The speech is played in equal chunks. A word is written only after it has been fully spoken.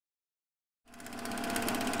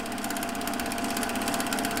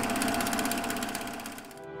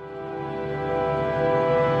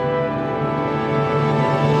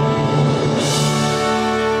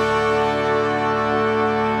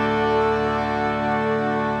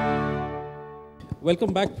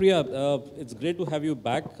Welcome back, Priya. It's great to have you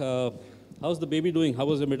back. How's the baby doing? How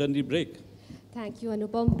was your maternity break? Thank you,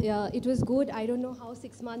 Anupam. It was good. I don't know how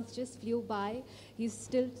 6 months just flew by. He's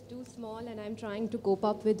still too small, and I'm trying to cope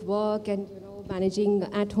up with work and managing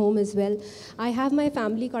at home as well. I have my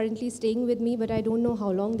family currently staying with me, but I don't know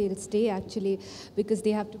how long they'll stay actually, because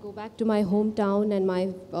they have to go back to my hometown, and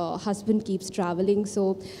my husband keeps traveling.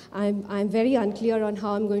 So I'm very unclear on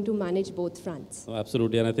how I'm going to manage both fronts. Oh,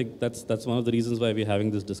 absolutely, and I think that's one of the reasons why we're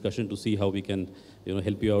having this discussion, to see how we can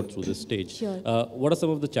help you out through this stage. Sure. What are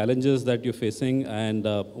some of the challenges that you're facing, and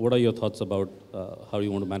what are your thoughts about how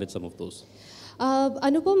you want to manage some of those?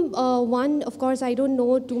 Anupam, one, of course, I don't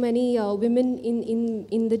know too many women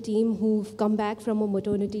in the team who've come back from a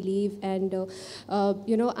maternity leave, and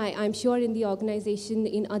I'm sure in the organization,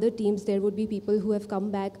 in other teams, there would be people who have come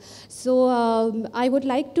back. So I would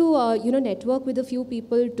like to network with a few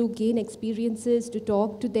people to gain experiences, to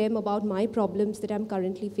talk to them about my problems that I'm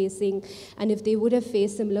currently facing, and if they would have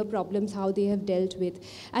faced similar problems, how they have dealt with.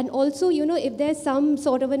 And also, if there's some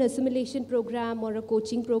sort of an assimilation program or a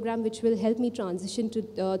coaching program which will help me transition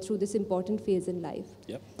through this important phase in life.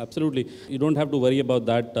 Yeah, absolutely. You don't have to worry about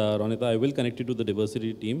that, Ronita. I will connect you to the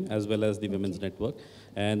diversity team as well as the women's network.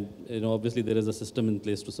 And obviously there is a system in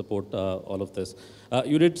place to support all of this.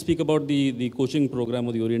 You did speak about the coaching program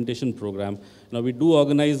or the orientation program. Now we do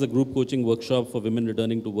organize a group coaching workshop for women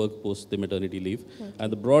returning to work post the maternity leave. Okay.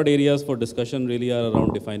 And the broad areas for discussion really are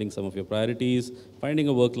around defining some of your priorities, finding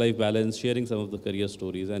a work-life balance, sharing some of the career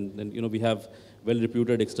stories, and then we have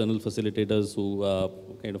well-reputed external facilitators who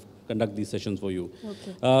kind of conduct these sessions for you.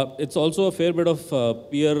 Okay. It's also a fair bit of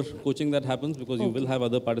peer coaching that happens, because you will have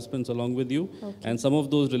other participants along with you. Okay. And some of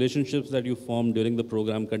those relationships that you form during the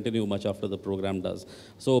program continue much after the program does.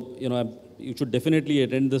 So, you should definitely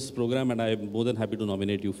attend this program, and I'm more than happy to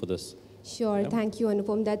nominate you for this. Sure, thank you,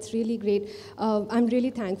 Anupam. That's really great. I'm really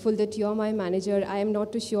thankful that you're my manager. I am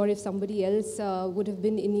not too sure if somebody else would have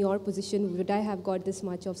been in your position, would I have got this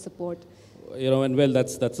much of support. And well,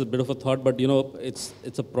 that's a bit of a thought, but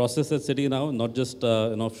it's a process at CITI now, not just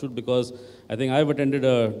an offshoot, because I think I've attended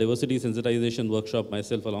a diversity sensitization workshop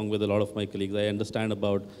myself along with a lot of my colleagues. I understand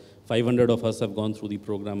about 500 of us have gone through the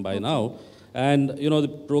program by now. And the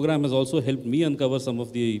program has also helped me uncover some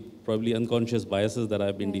of the probably unconscious biases that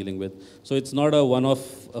I've been dealing with. So it's not a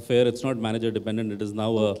one-off affair, it's not manager dependent, it is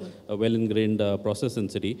now a well-ingrained process in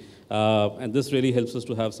CITI. And this really helps us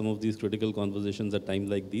to have some of these critical conversations at times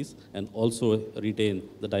like these, and also retain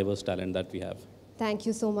the diverse talent that we have. Thank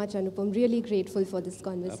you so much, Anupam. Really grateful for this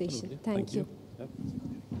conversation. Absolutely. Thank you.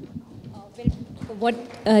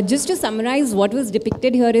 Just to summarize, what was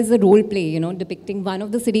depicted here is a role play, depicting one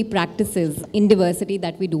of the CITI practices in diversity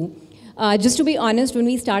that we do. Just to be honest, when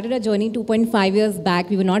we started our journey 2.5 years back,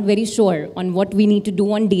 we were not very sure on what we need to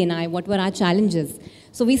do on D&I, what were our challenges.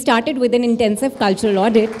 So we started with an intensive cultural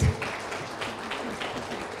audit.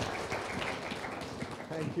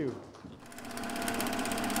 Thank you.